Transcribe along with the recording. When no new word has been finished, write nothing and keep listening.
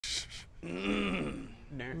Oh,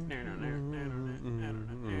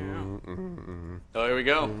 here we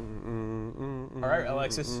go. All right,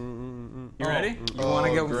 Alexis. You ready? You want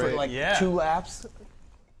to go for like 2 laps?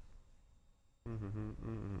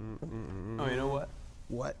 Oh, you know what?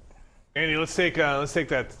 What? Andy, let's take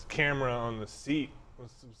that camera on the seat.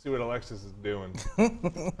 Let's see what Alexis is doing.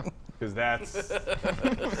 Because that's.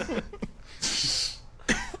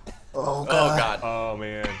 Oh God. Oh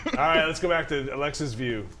man. All right, let's go back to Alexis'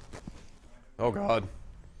 view. Oh God.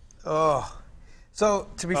 Oh. So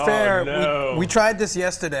to be fair, no. we tried this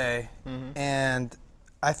yesterday, and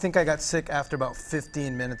I think I got sick after about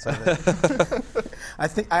 15 minutes of it. I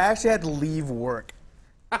actually had to leave work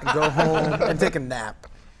and go home and take a nap.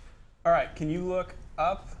 All right, can you look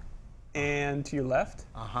up and to your left?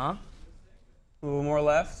 Uh-huh. A little more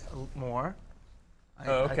left? More.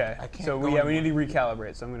 Oh, okay. I can't so go we need anymore. to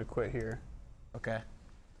recalibrate, so I'm going to quit here. Okay.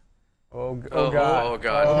 Oh God. Oh,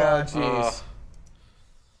 God. Oh, God, jeez.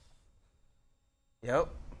 Yep.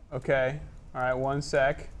 Okay. All right, 1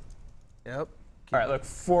 sec. Yep. All right, look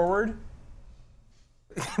forward.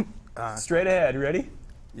 Straight ahead. Ready?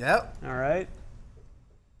 Yep. All right.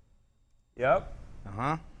 Yep.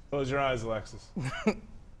 Uh-huh. Close your eyes, Alexis.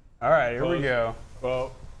 All right, here we Close. go.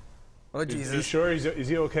 Well, Oh, are Jesus. you sure? Is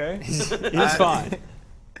he okay? He's fine.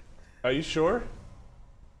 Are you sure?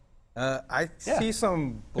 I see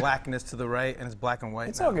some blackness to the right, and it's black and white.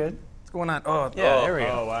 It's now. all good. What's going on? Oh, Yeah, there we go.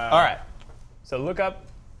 Oh, wow. All right. So look up.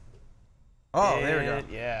 Oh, there we go. and-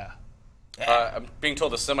 Yeah. I'm being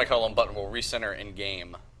told the semicolon button will recenter in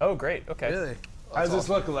game. Oh, great. Okay. Really? How does this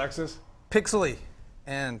look, Alexis? Pixely.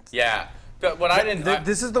 And Yeah. But what I didn't.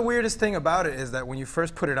 this is the weirdest thing about it is that when you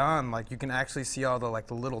first put it on, like you can actually see all the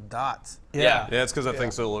the little dots. Yeah. Yeah, it's because that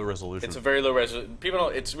thing's so low resolution. It's a very low resolution. People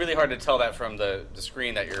don't. It's really hard to tell that from the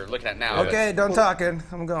screen that you're looking at now. Okay, done talking.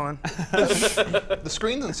 I'm going. The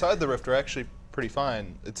screens inside the Rift are actually pretty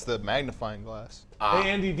fine. It's the magnifying glass. Hey,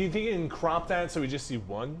 Andy, do you think you can crop that so we just see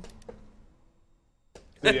one?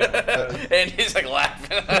 Yeah. And he's like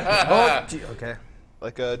laughing. Oh, gee, okay.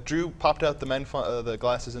 Like Drew popped out the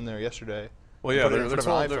glasses in there yesterday. Well, yeah, Put it in they're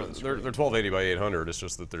front of an 12, iPhone they're screen. 1280 by 800. It's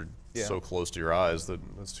just that they're Yeah. so close to your eyes that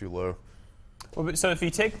that's too low. Well, but so if you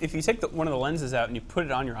take one of the lenses out and you put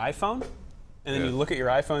it on your iPhone, and then Yeah. you look at your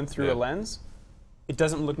iPhone through Yeah. a lens, it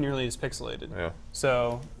doesn't look nearly as pixelated. Yeah.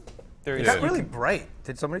 So there It is. got really bright.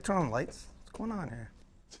 Did somebody turn on lights? What's going on here?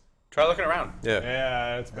 Try looking around. Yeah.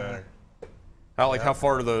 Yeah, that's better. How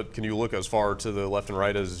far can you look as far to the left and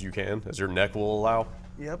right as you can, as your neck will allow?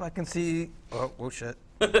 Yep, I can see. Oh shit.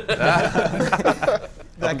 I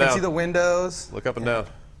and can see down. the windows. Look up and down.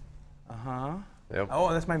 Uh-huh. Yep.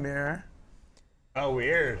 Oh, that's my mirror. Oh,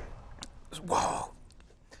 weird. Whoa.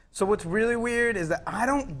 So what's really weird is that I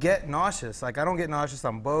don't get nauseous. Like I don't get nauseous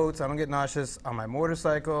on boats. I don't get nauseous on my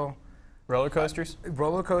motorcycle. Roller coasters?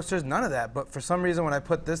 Roller coasters, none of that. But for some reason, when I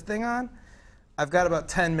put this thing on, I've got about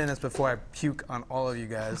 10 minutes before I puke on all of you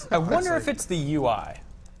guys. I wonder if it's the UI.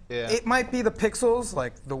 Yeah. It might be the pixels,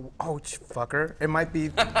 like the fucker. It might be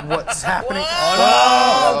what's happening.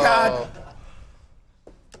 Oh God.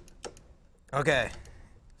 Okay.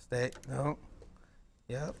 Stay. No.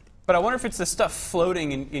 Yep. But I wonder if it's the stuff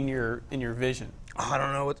floating in your vision. Oh, I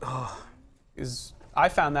don't know what. Oh. Is I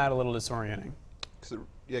found that a little disorienting.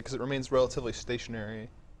 Because it remains relatively stationary.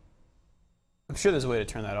 I'm sure there's a way to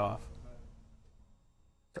turn that off.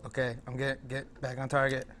 Okay. I'm get back on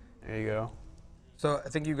target. There you go. So I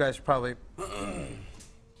think you guys probably.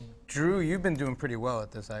 Drew, you've been doing pretty well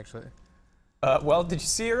at this, actually. Well, did you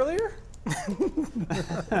see earlier?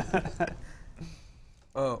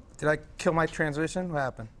 Oh, did I kill my transmission? What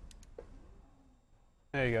happened?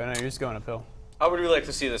 There you go. No, you're just going uphill. I would really like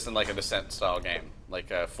to see this in like a Descent style game,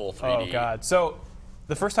 like a full 3D. Oh God! So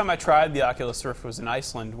the first time I tried the Oculus Rift was in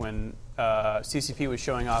Iceland when CCP was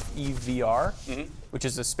showing off EVR, which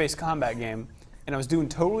is a space combat game, and I was doing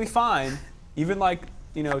totally fine, even like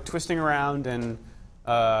twisting around and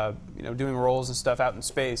doing rolls and stuff out in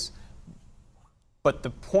space. But the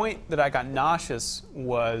point that I got nauseous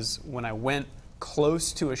was when I went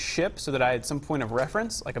close to a ship, so that I had some point of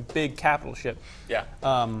reference, like a big capital ship. Yeah.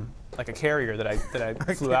 Like a carrier that I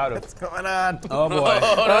flew out of. What's going on? Oh boy!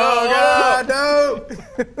 Oh God, no!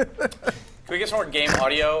 Can we get some more game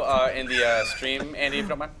audio in the stream, Andy, if you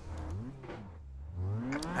don't mind?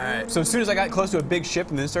 All right. So as soon as I got close to a big ship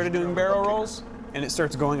and then started doing barrel rolls, and it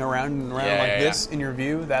starts going around and around like this in your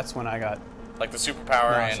view, that's when I got Like the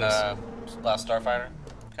superpower in nauseous. Last Starfighter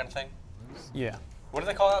kind of thing? yeah. What do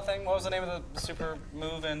they call that thing? What was the name of the super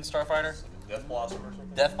move in Starfighter? Death Blossom or something?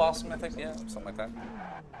 Death Blossom, I think? Yeah, something like that.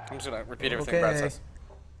 I'm just going to repeat everything Brad Okay. says.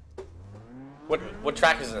 What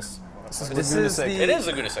track is this? This is This Laguna is Seca. the- It is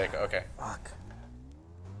Laguna Seca. Okay. Fuck.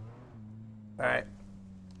 All right.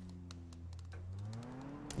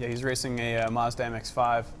 Yeah, he's racing a Mazda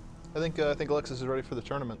MX-5. I think Alexis is ready for the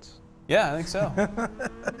tournaments. Yeah, I think so. All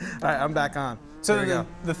right, I'm back on. So Here we go.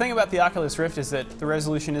 the thing about the Oculus Rift is that the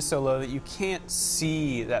resolution is so low that you can't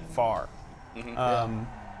see that far. Like the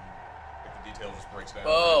detail just breaks down.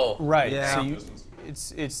 Oh. Right. Yeah. So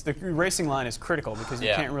it's the racing line is critical because you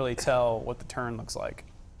Yeah. can't really tell what the turn looks like.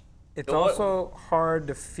 It's So what- also hard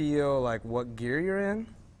to feel like what gear you're in.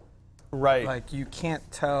 Right. Like you can't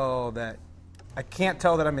tell that. I can't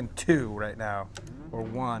tell that I'm in 2 right now, or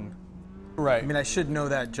 1. right. I mean, I should know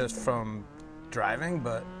that just from driving,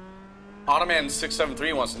 but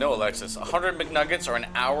Automan673 wants to know, Alexis, 100 McNuggets or an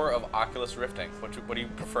hour of Oculus Rifting? What do you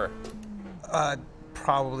prefer?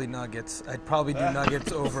 probably nuggets. I'd probably do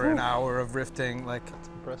nuggets over an hour of rifting. Like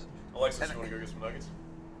Impressive. Alexis, you want to go get some nuggets?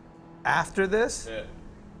 after this, Yeah.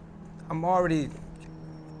 I'm already.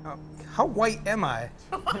 How white am I?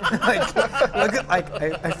 Like, look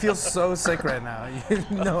at, I feel so sick right now. You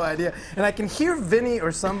have no idea. And I can hear Vinny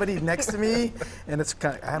or somebody next to me, and it's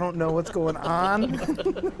kind of, I don't know what's going on.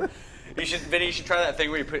 Vinny, you should try that thing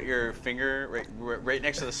where you put your finger right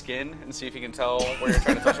next to the skin and see if you can tell where you're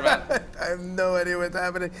trying to touch them at. I have no idea what's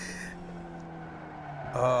happening.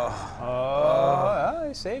 Oh,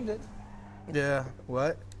 I saved it. Yeah.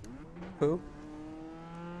 What? Who?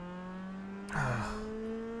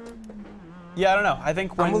 Yeah, I don't know. I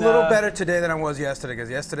think when I'm a little better today than I was yesterday, because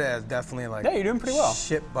yesterday I was definitely like. Yeah, you're doing pretty well.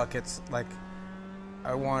 Shit buckets. Like,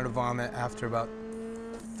 I wanted to vomit after about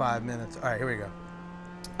 5 minutes. All right, here we go.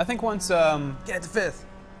 I think once Get it to 5th.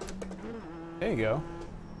 there you go.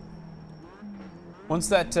 Once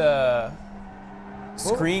that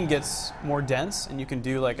screen gets more dense and you can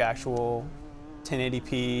do like actual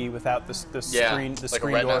 1080p without the Yeah, screen the like a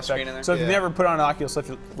screen retina door screen effect. in there? So if you've Yeah. never put on an Oculus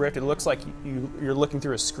Rift, it looks like you're looking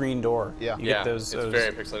through a screen door. Yeah. You Yeah, get those it's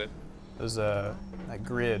very pixelated. that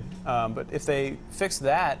grid. But if they fix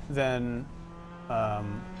that, then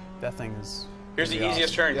that thing is. Here's the gonna be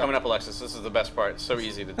easiest awesome. turn coming up, Alexis. This is the best part. It's so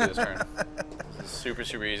easy to do this turn. It's super,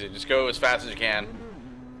 super easy. Just go as fast as you can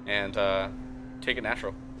and take it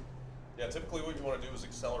natural. Yeah, typically what you want to do is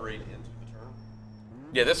accelerate into the turn.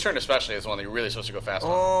 Yeah, this turn especially is one that you're really supposed to go fast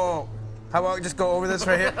on. Oh, how about we just go over this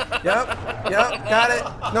right here? Yep, got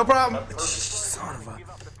it. No problem. Son of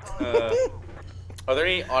a. Are there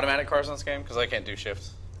any automatic cars in this game? Because I can't do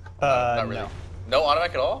shifts. Not really. No. No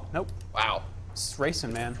automatic at all? Nope. Wow. It's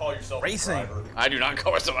racing, man. Call yourself Racing. a driver. I do not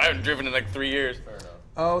call myself. I haven't driven in like 3 years. Fair enough.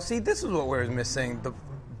 Oh, see, this is what we're missing. The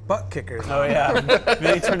butt kickers. Oh yeah.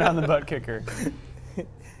 Vinny turned on the butt kicker,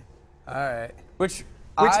 All right. which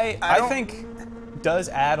I I don't- think does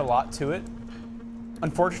add a lot to it.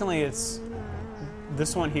 Unfortunately, it's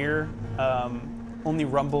this one here only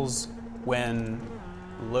rumbles when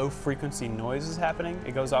low frequency noise is happening.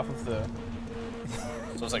 It goes off of the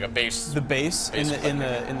So it's like a bass. bass in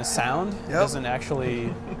the sound. It Yep. doesn't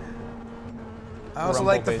actually. I also rumble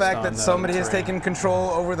like the based fact on that the somebody has terrain. taken control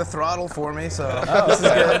over the throttle for me, so this is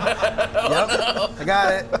good. Yep, I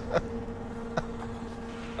got it.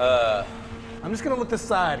 I'm just gonna look this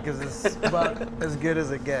side because it's about as good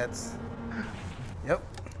as it gets. Yep.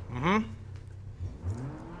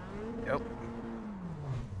 Yep.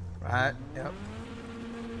 Right. Yep.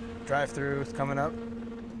 Drive-through is coming up.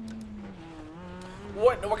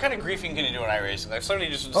 What kind of griefing can you do in iRacing? Like somebody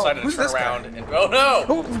just decided to who's turn this guy? around and oh no!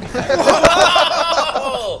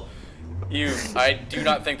 I do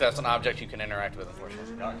not think that's an object you can interact with,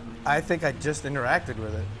 unfortunately. I think I just interacted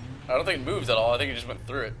with it. I don't think it moves at all. I think it just went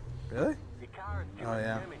through it. Really? Oh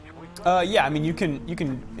yeah. Yeah, I mean you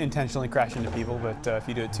can intentionally crash into people, but if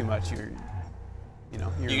you do it too much, your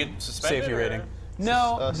You get suspended, safety or- rating.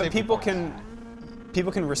 No, but safety people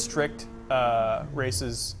points. can restrict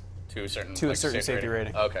races To a certain to a certain safety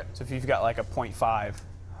rating. Okay. So if you've got like a 0.5,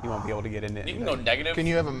 you won't be able to get into You can go negative. Can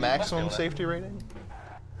you have a feel maximum that. safety rating?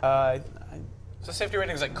 So safety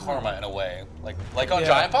rating is like karma in a way, like on Yeah.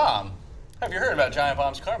 Giant Bomb. Have you heard about Giant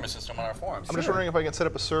Bomb's karma system on our forums? I'm just wondering if I can set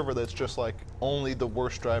up a server that's just like only the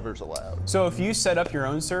worst drivers allowed. So if you set up your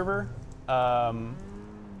own server,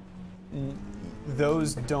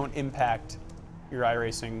 those don't impact your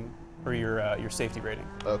iRacing or your safety rating.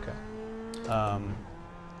 Okay. I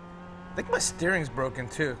think my steering's broken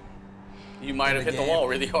too. You might have hit the game. wall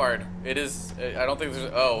really hard. It is. I don't think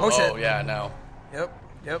there's. Oh shit. yeah, no.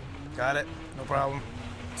 Yep. Got it. No problem.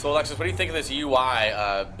 So Alexis, what do you think of this UI?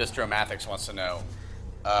 Bistro Mathix wants to know.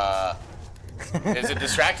 Is it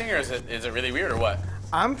distracting or is it really weird or what?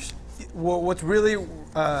 Well, what's really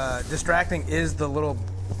distracting is the little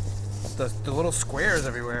squares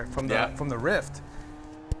everywhere from the Yeah. from the Rift.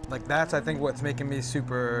 Like that's I think what's making me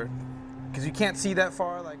super, because you can't see that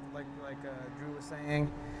far, like Drew was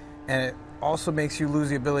saying, and it also makes you lose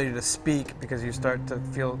the ability to speak because you start to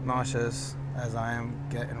feel nauseous, as I am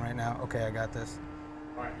getting right now. Okay, I got this.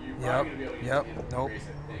 All right, you're Yep. probably gonna be able to Yep. get the Nope. race,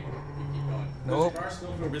 I think, if you keep going. Nope. Does your car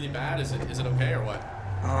still feel really bad? Is it okay or what?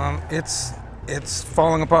 It's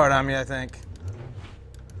falling apart on me, I think.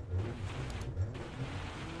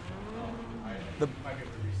 The might be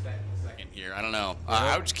able to reset in a second here. I don't know.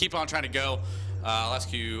 I would just keep on trying to go. I'll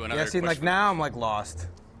ask you another Yeah, see, question. like now I'm like lost.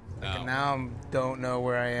 Like No. now I don't know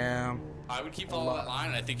where I am. I would keep following that line,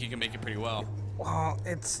 and I think you can make it pretty well. Well,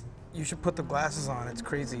 you should put the glasses on. It's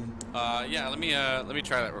crazy. Yeah, let me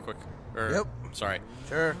try that real quick. Yep. Sorry.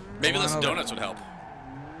 Sure. Maybe Come on less over. donuts would help.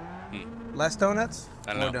 Less donuts?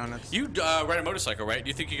 I don't More know. donuts. You ride a motorcycle, right? Do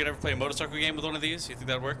you think you could ever play a motorcycle game with one of these? You think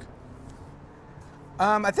that'd work?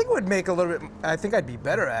 I think it would make a little bit. I think I'd be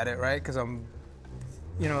better at it, right? Because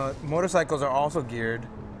motorcycles are also geared,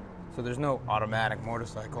 so there's no automatic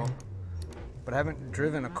motorcycle. But I haven't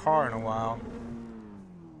driven a car in a while.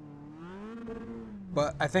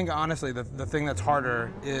 But I think honestly, the thing that's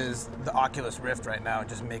harder is the Oculus Rift right now. It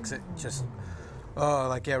just makes it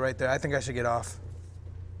right there. I think I should get off.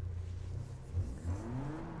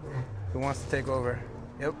 Who wants to take over?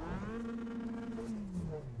 Yep.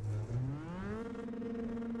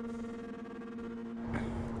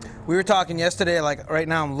 We were talking yesterday, like right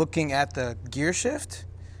now I'm looking at the gear shift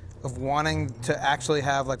of wanting to actually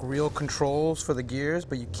have like real controls for the gears,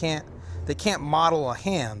 but they can't model a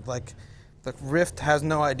hand. Like the Rift has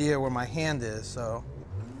no idea where my hand is, so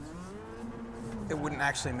it wouldn't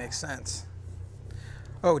actually make sense.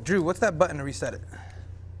 Oh, Drew, what's that button to reset it?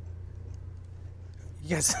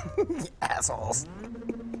 You guys, you assholes.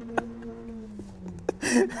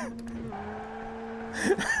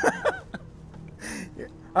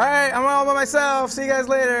 All right, I'm all by myself. See you guys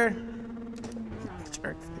later.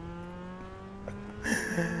 Jerks.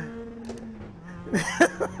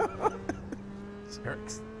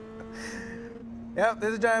 Jerks. Yep,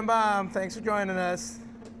 there's a giant bomb. Thanks for joining us.